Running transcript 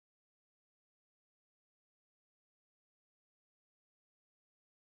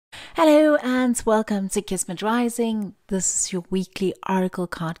Hello and welcome to Kismet Rising. This is your weekly oracle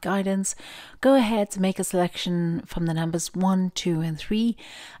card guidance. Go ahead to make a selection from the numbers 1, 2, and 3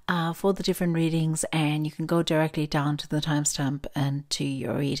 for the different readings, and you can go directly down to the timestamp and to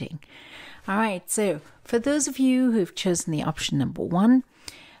your reading. All right, so for those of you who've chosen the option number 1,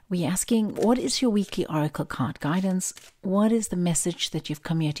 we're asking, what is your weekly oracle card guidance? What is the message that you've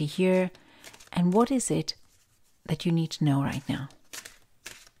come here to hear? And what is it that you need to know right now?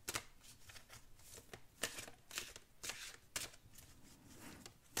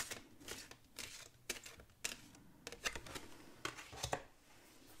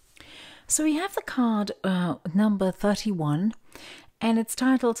 So we have the card number 31, and it's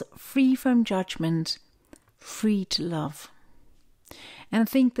titled Free from Judgment, Free to Love. And I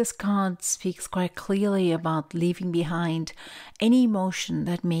think this card speaks quite clearly about leaving behind any emotion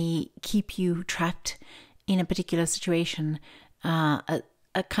that may keep you trapped in a particular situation, a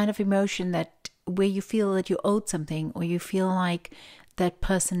kind of emotion that where you feel that you owed something, or you feel like that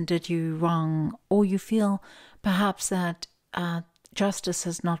person did you wrong, or you feel perhaps that justice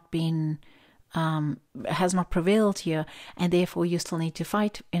has not prevailed here, and therefore you still need to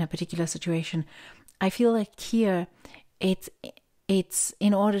fight in a particular situation. I feel like here it's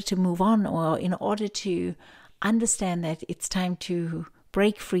in order to move on, or in order to understand that it's time to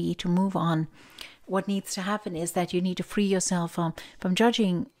break free, to move on. What needs to happen is that you need to free yourself from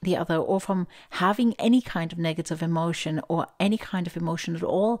judging the other, or from having any kind of negative emotion, or any kind of emotion at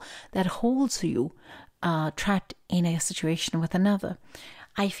all that holds you trapped in a situation with another.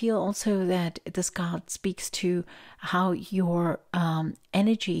 I feel also that this card speaks to how your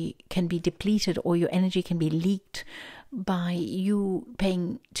energy can be depleted, or your energy can be leaked by you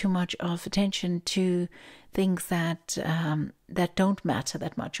paying too much of attention to things that don't matter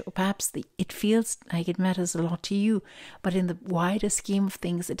that much, or perhaps it feels like it matters a lot to you, but in the wider scheme of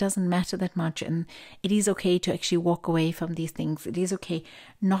things it doesn't matter that much. And it is okay to actually walk away from these things. It is okay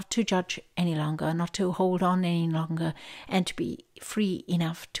not to judge any longer, not to hold on any longer, and to be free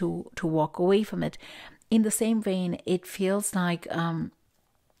enough to walk away from it. In the same vein, it feels like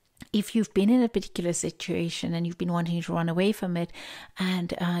if you've been in a particular situation and you've been wanting to run away from it,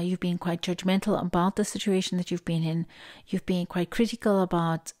 and you've been quite judgmental about the situation that you've been in, you've been quite critical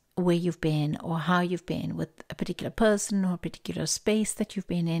about where you've been or how you've been with a particular person or a particular space that you've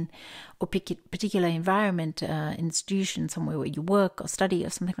been in, or particular environment, institution, somewhere where you work or study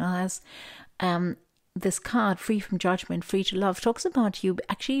or something like this. This card, Free from Judgment, Free to Love, talks about you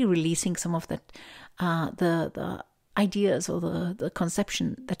actually releasing some of that, the ideas or the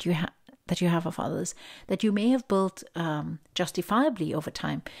conception that you have of others that you may have built justifiably over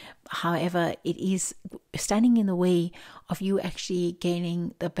time. However, it is standing in the way of you actually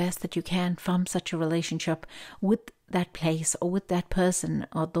gaining the best that you can from such a relationship with that place or with that person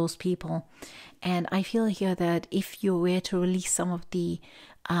or those people. And I feel here that if you were to release some of the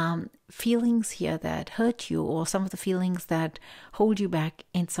feelings here that hurt you, or some of the feelings that hold you back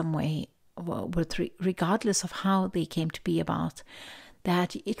in some way, regardless of how they came to be about,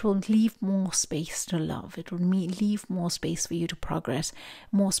 that it will leave more space to love. It will leave more space for you to progress,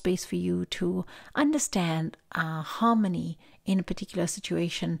 more space for you to understand harmony in a particular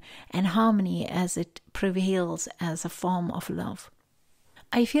situation, and harmony as it prevails as a form of love.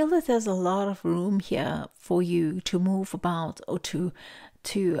 I feel that there's a lot of room here for you to move about, or to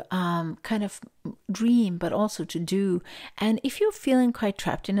kind of dream, but also to do. And if you're feeling quite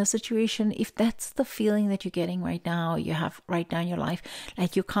trapped in a situation, if that's the feeling that you're getting right now, you have right now in your life,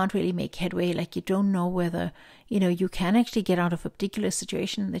 like you can't really make headway, like you don't know whether you can actually get out of a particular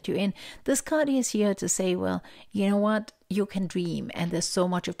situation that you're in, this card is here to say, well, you know what, you can dream, and there's so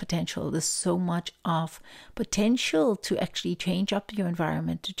much of potential. There's so much of potential to actually change up your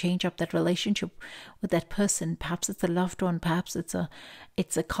environment, to change up that relationship with that person. Perhaps it's a loved one, perhaps it's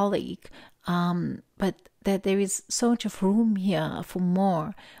a colleague, but that there is so much of room here for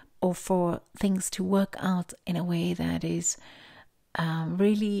more, or for things to work out in a way that is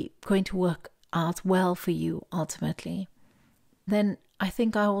really going to work out well for you ultimately. Then I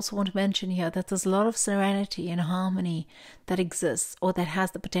think I also want to mention here that there's a lot of serenity and harmony that exists, or that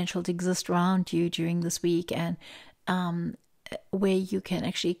has the potential to exist around you during this week, and where you can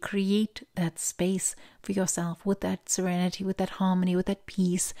actually create that space for yourself with that serenity, with that harmony, with that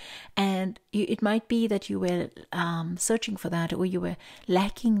peace. And it might be that you were searching for that, or you were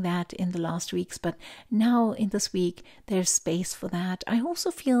lacking that in the last weeks, but now in this week there's space for that. I also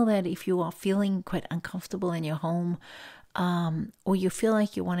feel that if you are feeling quite uncomfortable in your home, or you feel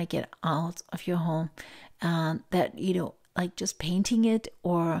like you want to get out of your home, that like just painting it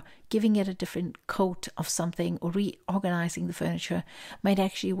or giving it a different coat of something or reorganizing the furniture might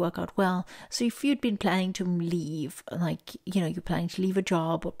actually work out well. So if you'd been planning to leave, like, you're planning to leave a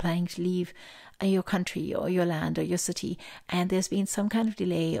job or planning to leave your country or your land or your city, and there's been some kind of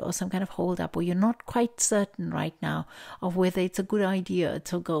delay or some kind of hold up, or you're not quite certain right now of whether it's a good idea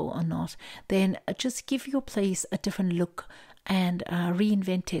to go or not, then just give your place a different look and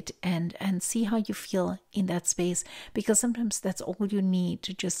reinvent it and see how you feel in that space, because sometimes that's all you need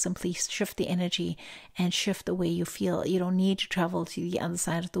to just simply shift the energy and shift the way you feel. You don't need to travel to the other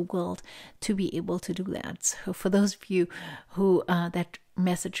side of the world to be able to do that. So for those of you who that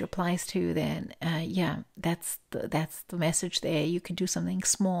message applies to, then that's the message there. You can do something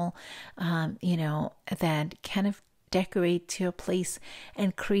small, that kind of decorate your place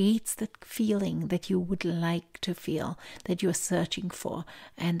and creates the feeling that you would like to feel, that you're searching for,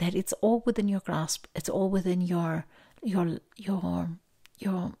 and that it's all within your grasp. It's all within your means.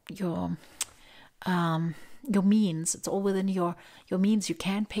 It's all within your means. You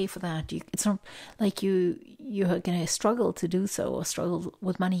can't pay for that. It's not like you're gonna struggle to do so, or struggle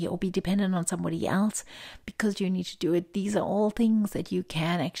with money, or be dependent on somebody else because you need to do it. These are all things that you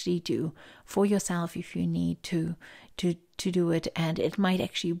can actually do for yourself if you need to do it, and it might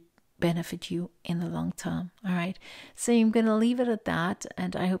actually benefit you in the long term. All right, so I'm gonna leave it at that,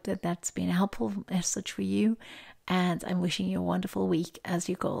 and I hope that that's been a helpful message for you, and I'm wishing you a wonderful week as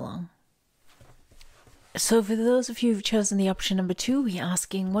you go along. So for those of you who've chosen the option number 2, we're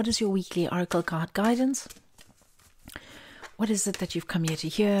asking, what is your weekly oracle card guidance? What is it that you've come here to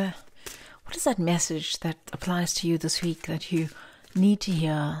hear? What is that message that applies to you this week that you need to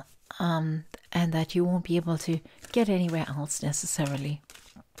hear, and that you won't be able to get anywhere else necessarily?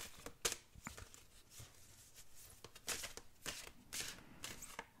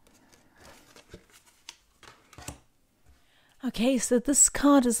 Okay, so this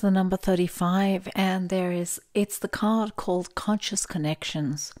card is the number 35, and it's the card called Conscious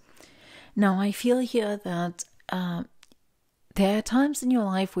Connections. Now, I feel here that there are times in your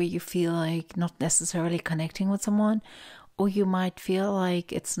life where you feel like not necessarily connecting with someone, or you might feel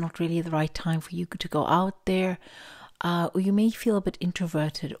like it's not really the right time for you to go out there, or you may feel a bit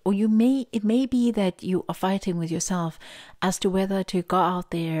introverted, or it may be that you are fighting with yourself as to whether to go out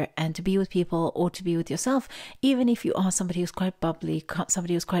there and to be with people or to be with yourself. Even if you are somebody who's quite bubbly,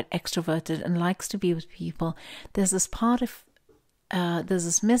 somebody who's quite extroverted and likes to be with people, there's this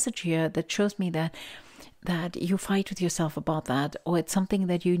message here that shows me that you fight with yourself about that, or it's something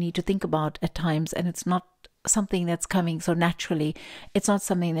that you need to think about at times, and it's not something that's coming so naturally. It's not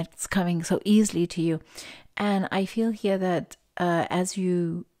something that's coming so easily to you. And I feel here that as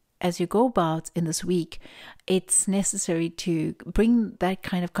you go about in this week, it's necessary to bring that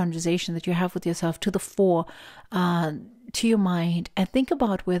kind of conversation that you have with yourself to the fore, to your mind, and think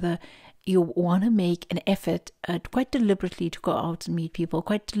about whether you want to make an effort quite deliberately to go out and meet people,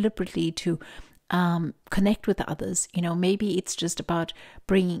 quite deliberately to connect with others. Maybe it's just about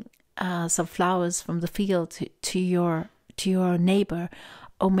bringing some flowers from the field to your neighbor,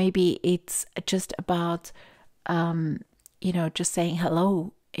 or maybe it's just about just saying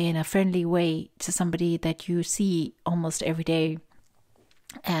hello in a friendly way to somebody that you see almost every day,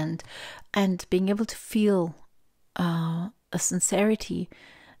 and being able to feel a sincerity,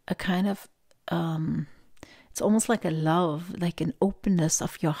 a kind of it's almost like a love, like an openness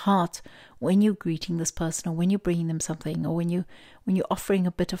of your heart when you're greeting this person, or when you're bringing them something, or when you're offering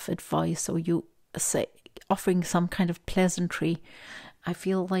a bit of advice, or you say offering some kind of pleasantry. I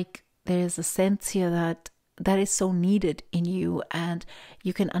feel like there's a sense here that is so needed in you, and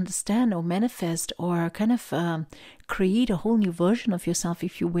you can understand or manifest or kind of create a whole new version of yourself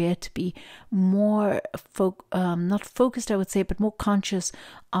if you were to be more not focused, I would say, but more conscious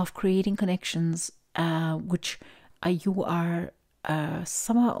of creating connections which you are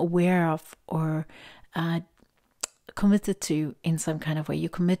somehow aware of, or committed to in some kind of way. You're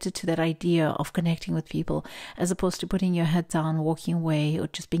committed to that idea of connecting with people, as opposed to putting your head down, walking away, or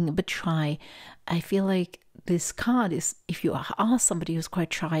just being a bit shy. I feel like this card is, if you are somebody who's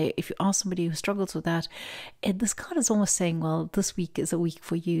quite shy, if you are somebody who struggles with that, this card is almost saying, well, this week is a week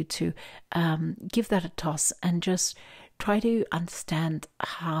for you to give that a toss and just try to understand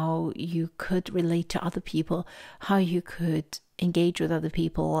how you could relate to other people, how you could engage with other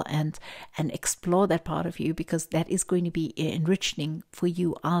people, and explore that part of you, because that is going to be enriching for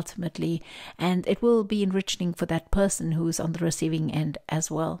you ultimately, and it will be enriching for that person who's on the receiving end as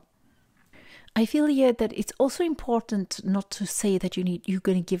well. I feel here that it's also important not to say that you're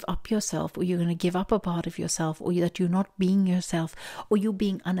going to give up yourself, or you're going to give up a part of yourself, or that you're not being yourself, or you're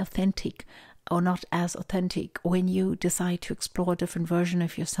being unauthentic. or not as authentic when you decide to explore a different version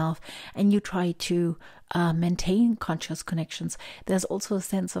of yourself and you try to maintain conscious connections. There's also a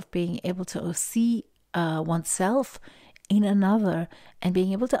sense of being able to see oneself in another and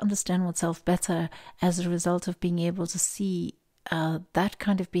being able to understand oneself better as a result of being able to see that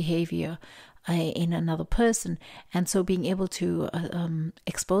kind of behavior in another person. And so being able to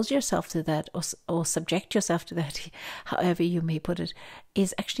expose yourself to that or subject yourself to that, however you may put it,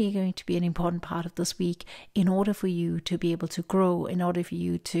 is actually going to be an important part of this week in order for you to be able to grow, in order for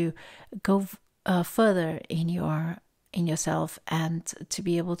you to go further in yourself, and to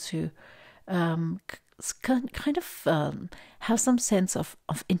be able to kind of have some sense of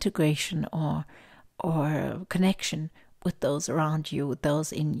integration or connection with those around you, with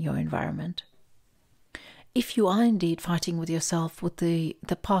those in your environment. If you are indeed fighting with yourself, with the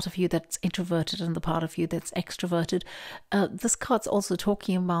part of you that's introverted and the part of you that's extroverted, this card's also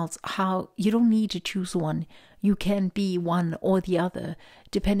talking about how you don't need to choose one. You can be one or the other,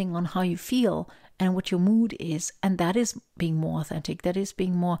 depending on how you feel and what your mood is. And that is being more authentic. That is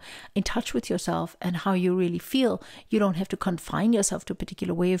being more in touch with yourself and how you really feel. You don't have to confine yourself to a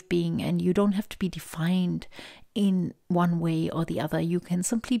particular way of being, and you don't have to be defined in one way or the other. You can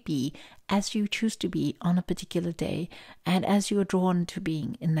simply be as you choose to be on a particular day and as you are drawn to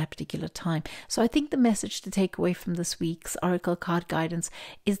being in that particular time. So I think the message to take away from this week's Oracle card guidance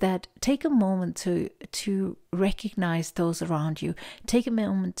is that take a moment to recognize those around you. Take a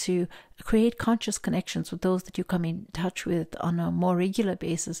moment to create conscious connections with those that you come in touch with on a more regular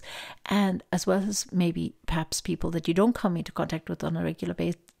basis, and as well as maybe perhaps people that you don't come into contact with on a regular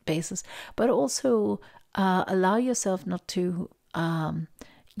basis, but also allow yourself not to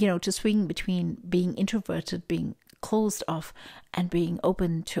to swing between being introverted, being closed off, and being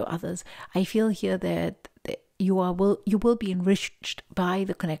open to others. I feel here that you will be enriched by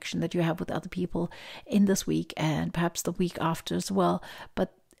the connection that you have with other people in this week and perhaps the week after as well.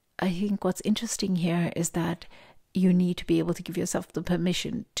 But I think what's interesting here is that you need to be able to give yourself the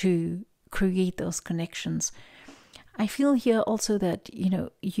permission to create those connections. I feel here also that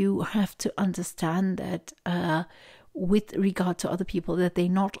you have to understand that with regard to other people, that they're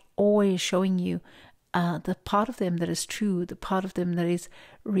not always showing you the part of them that is true, the part of them that is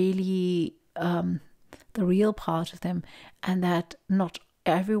really the real part of them, and that not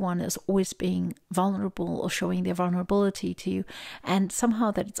everyone is always being vulnerable or showing their vulnerability to you. And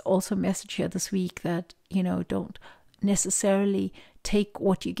somehow that it's also a message here this week that don't necessarily take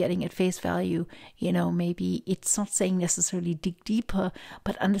what you're getting at face value. Maybe it's not saying necessarily dig deeper,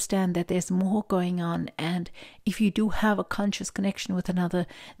 but understand that there's more going on. And if you do have a conscious connection with another,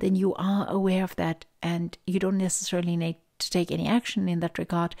 then you are aware of that, and you don't necessarily need to take any action in that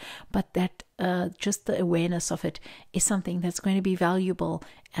regard, but that just the awareness of it is something that's going to be valuable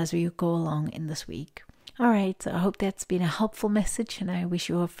as we go along in this week. All right, so I hope that's been a helpful message, and I wish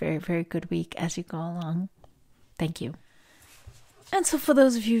you a very, very good week as you go along. Thank you. And so for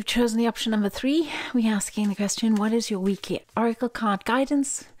those of you who've chosen the option number 3, we're asking the question, what is your weekly Oracle card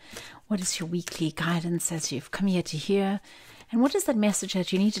guidance? What is your weekly guidance as you've come here to hear? And what is that message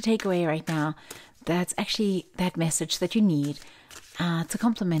that you need to take away right now that's actually that message that you need to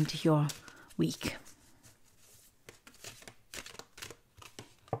complement your week?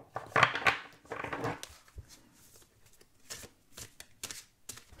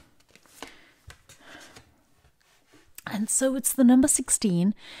 And so it's the number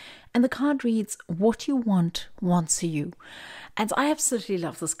 16, and the card reads, what you want wants you. And I absolutely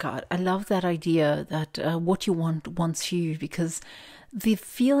love this card. I love that idea that what you want wants you, because the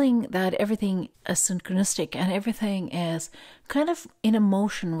feeling that everything is synchronistic and everything is kind of in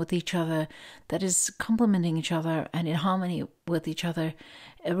emotion with each other, that is complementing each other and in harmony with each other,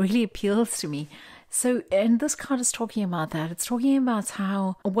 it really appeals to me. So, and this card is talking about that. It's talking about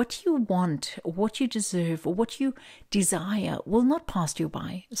how what you want, what you deserve, or what you desire will not pass you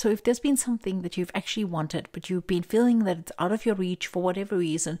by. So if there's been something that you've actually wanted, but you've been feeling that it's out of your reach for whatever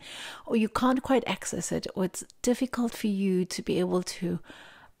reason, or you can't quite access it, or it's difficult for you to be able to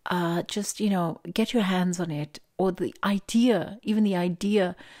just, get your hands on it, or even the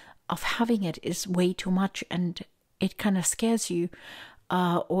idea of having it is way too much and it kind of scares you,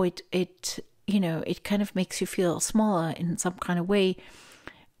 or it kind of makes you feel smaller in some kind of way.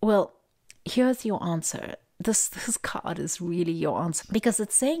 Well, here's your answer. this card is really your answer, because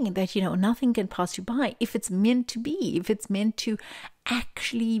it's saying that, nothing can pass you by. If it's meant to be, if it's meant to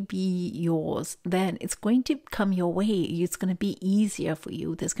actually be yours, then it's going to come your way. It's going to be easier for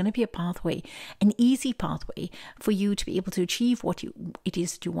you. There's going to be a pathway, an easy pathway for you to be able to achieve what it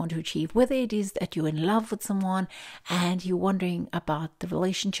is that you want to achieve. Whether it is that you're in love with someone and you're wondering about the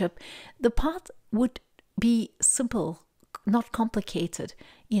relationship, the path would be simple, not complicated.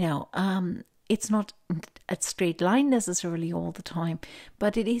 It's not a straight line necessarily all the time,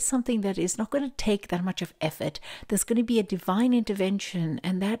 but it is something that is not going to take that much of effort. There's going to be a divine intervention,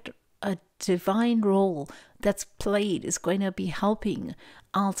 and that a divine role that's played is going to be helping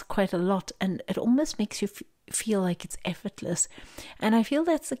out quite a lot, and it almost makes you feel like it's effortless. And I feel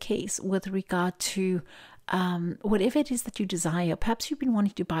that's the case with regard to whatever it is that you desire. Perhaps you've been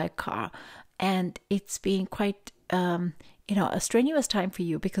wanting to buy a car, and it's been quite a strenuous time for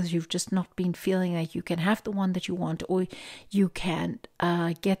you because you've just not been feeling like you can have the one that you want, or you can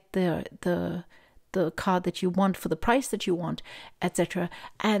get the car that you want for the price that you want, etc.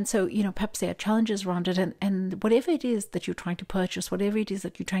 And so, perhaps there are challenges around it, and whatever it is that you're trying to purchase, whatever it is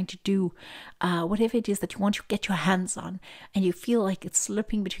that you're trying to do, whatever it is that you want to get your hands on, and you feel like it's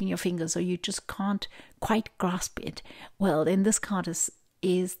slipping between your fingers, or you just can't quite grasp it, well, then this card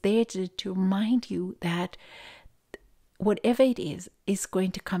is there to remind you that whatever it is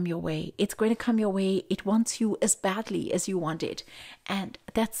going to come your way. It's going to come your way. It wants you as badly as you want it. And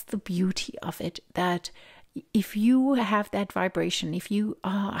that's the beauty of it, that if you have that vibration, if you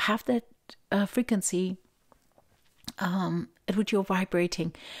have that frequency at which you're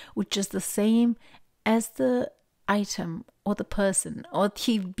vibrating, which is the same as the item or the person or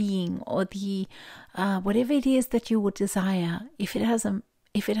the being or the whatever it is that you would desire, if it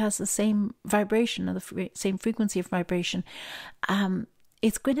has the same vibration or the same frequency of vibration,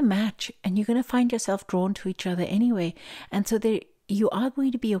 it's going to match, and you're going to find yourself drawn to each other anyway. And so you are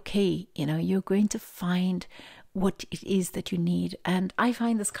going to be okay. You're going to find what it is that you need. And I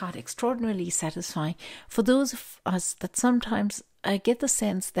find this card extraordinarily satisfying for those of us that sometimes get the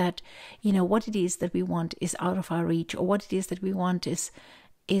sense that, what it is that we want is out of our reach, or what it is that we want is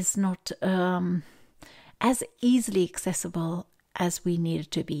not as easily accessible as we need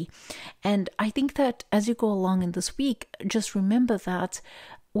it to be. And I think that as you go along in this week, just remember that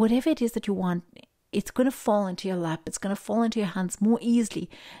whatever it is that you want, it's going to fall into your lap. It's going to fall into your hands more easily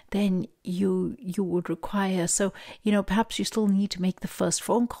than you would require. So, perhaps you still need to make the first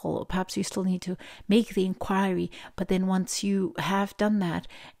phone call, or perhaps you still need to make the inquiry. But then once you have done that,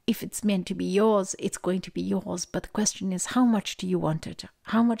 if it's meant to be yours, it's going to be yours. But the question is, how much do you want it?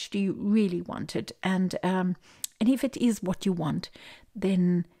 How much do you really want it? And if it is what you want,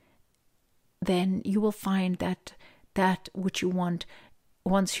 then you will find that which you want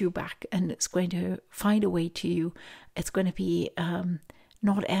wants you back, and it's going to find a way to you. It's going to be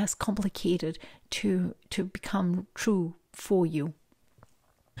not as complicated to become true for you.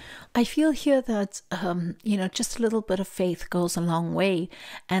 I feel here that, just a little bit of faith goes a long way.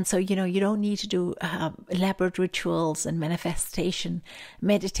 And so, you don't need to do elaborate rituals and meditations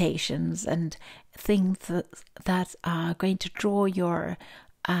and things that are going to draw your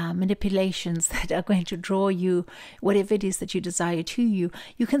manipulations, that are going to draw you whatever it is that you desire to you.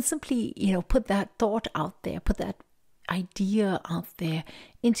 You can simply, put that thought out there, put that idea out there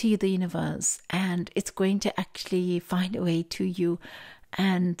into the universe, and it's going to actually find a way to you.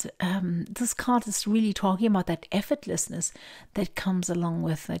 And this card is really talking about that effortlessness that comes along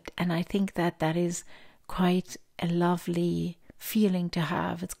with it. And I think that is quite a lovely feeling to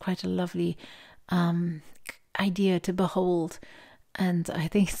have. It's quite a lovely idea to behold. And I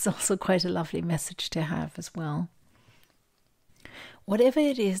think it's also quite a lovely message to have as well. Whatever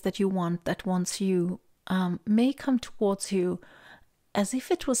it is that you want, that wants you, may come towards you as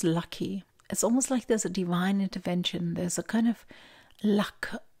if it was lucky. It's almost like there's a divine intervention. There's a kind of luck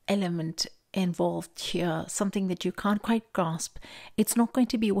element involved here, something that you can't quite grasp. It's not going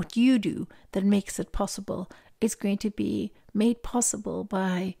to be what you do that makes it possible. It's going to be made possible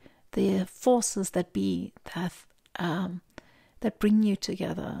by the forces that be, that bring you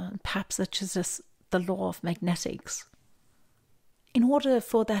together. Perhaps such as just the law of magnetics. In order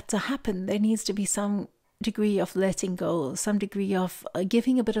for that to happen, there needs to be some degree of letting go, some degree of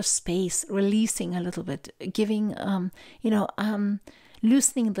giving a bit of space, releasing a little bit, giving,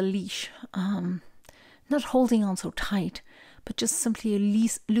 loosening the leash, not holding on so tight, but just simply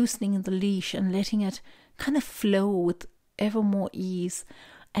loosening the leash and letting it kind of flow with ever more ease,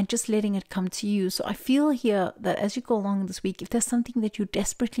 and just letting it come to you. So I feel here that as you go along this week, if there's something that you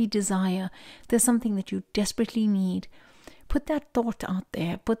desperately desire, if there's something that you desperately need, put that thought out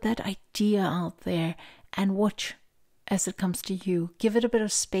there, put that idea out there, and watch as it comes to you. Give it a bit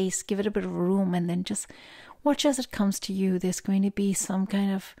of space, give it a bit of room, and then just watch as it comes to you. There's going to be some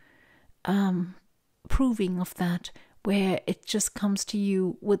kind of proving of that, where it just comes to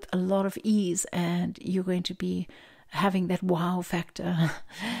you with a lot of ease, and you're going to be having that wow factor.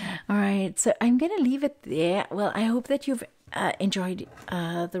 All right, so I'm going to leave it there. Well, I hope that you've enjoyed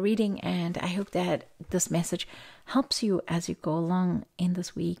the reading, and I hope that this message helps you as you go along in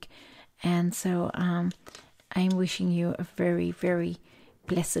this week. And so I'm wishing you a very, very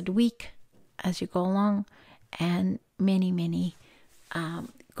blessed week as you go along, and many, many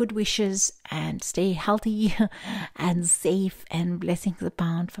good wishes, and stay healthy and safe, and blessings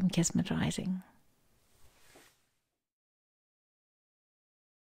abound from Kismet Rising.